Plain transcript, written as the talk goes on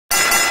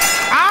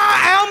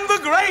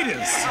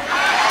Titus.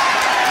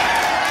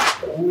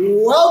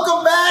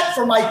 Welcome back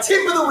for my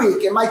tip of the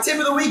week. And my tip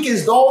of the week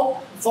is don't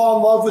fall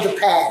in love with the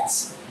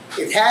pads.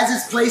 It has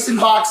its place in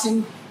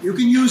boxing. You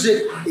can use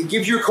it. It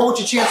gives your coach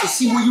a chance to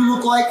see what you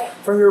look like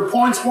from your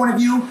opponent's point of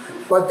view.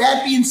 But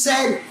that being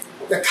said,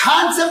 the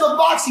concept of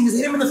boxing is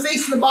hit him in the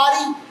face and the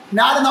body,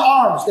 not in the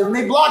arms. When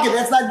they block it,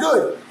 that's not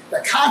good.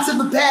 The concept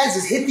of pads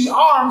is hit the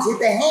arms, hit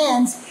the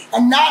hands,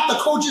 and not the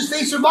coach's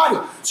face or body.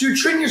 So you're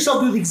training yourself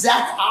to do the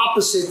exact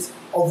opposite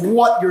of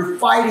what you're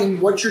fighting,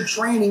 what you're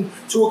training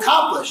to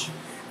accomplish.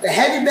 The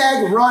heavy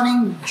bag,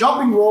 running,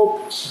 jumping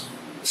rope,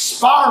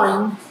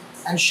 sparring,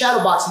 and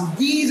shadow boxing.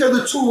 These are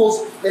the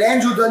tools that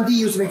Andrew Dundee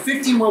used to make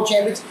 15 world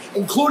champions,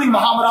 including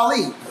Muhammad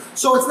Ali.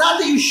 So it's not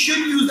that you should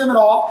use them at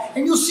all,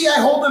 and you'll see I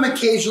hold them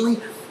occasionally.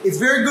 It's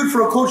very good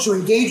for a coach to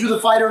engage with a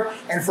fighter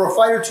and for a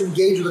fighter to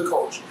engage with a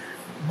coach.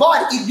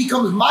 But it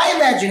becomes my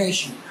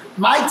imagination,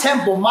 my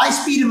tempo, my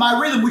speed, and my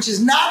rhythm, which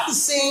is not the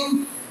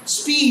same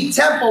speed,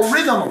 tempo,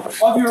 rhythm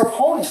of your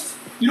opponent.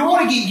 You don't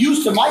want to get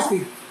used to my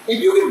speed.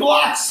 If you can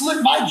block,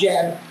 slip my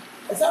jab,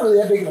 that's not really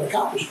that big of an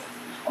accomplishment.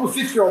 I'm a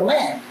 50-year-old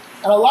man.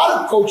 And a lot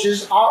of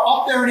coaches are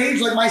up there in age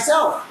like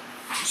myself.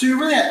 So you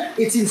really have,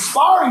 it's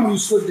inspiring when you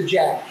slip the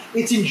jab.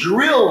 It's in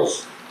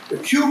drills. The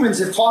Cubans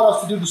have taught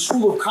us to do the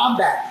school of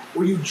combat,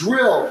 where you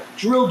drill,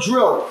 drill,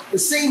 drill. The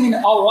same in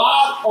a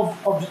lot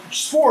of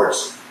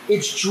sports.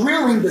 It's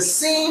drilling the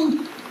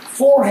same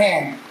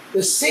forehand,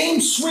 the same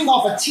swing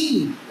off a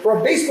tee for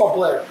a baseball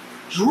player.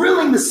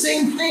 Drilling the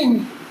same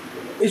thing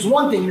is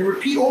one thing. You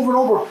repeat over and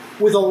over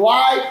with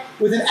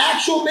with an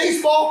actual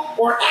baseball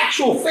or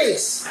actual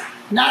face,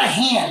 not a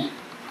hand.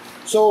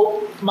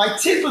 So my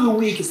tip of the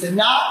week is to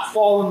not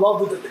fall in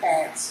love with the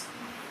pads.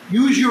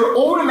 Use your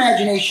own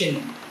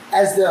imagination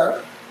as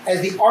the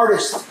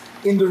artist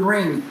in the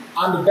ring,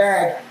 on the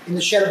bag, in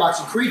the shadow box,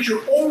 and create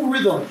your own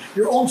rhythm,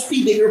 your own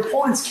speed that your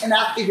opponents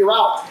cannot figure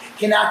out,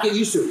 cannot get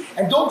used to.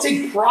 And don't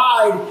take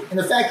pride in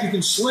the fact you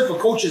can slip a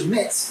coach's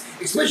mitts,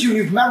 especially when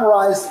you've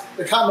memorized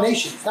the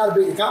combination. It's not a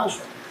big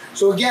accomplishment.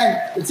 So again,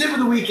 the tip of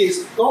the week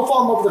is don't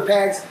fall in love with the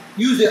pads.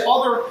 Use the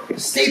other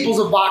staples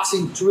of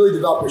boxing to really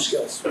develop your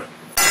skills.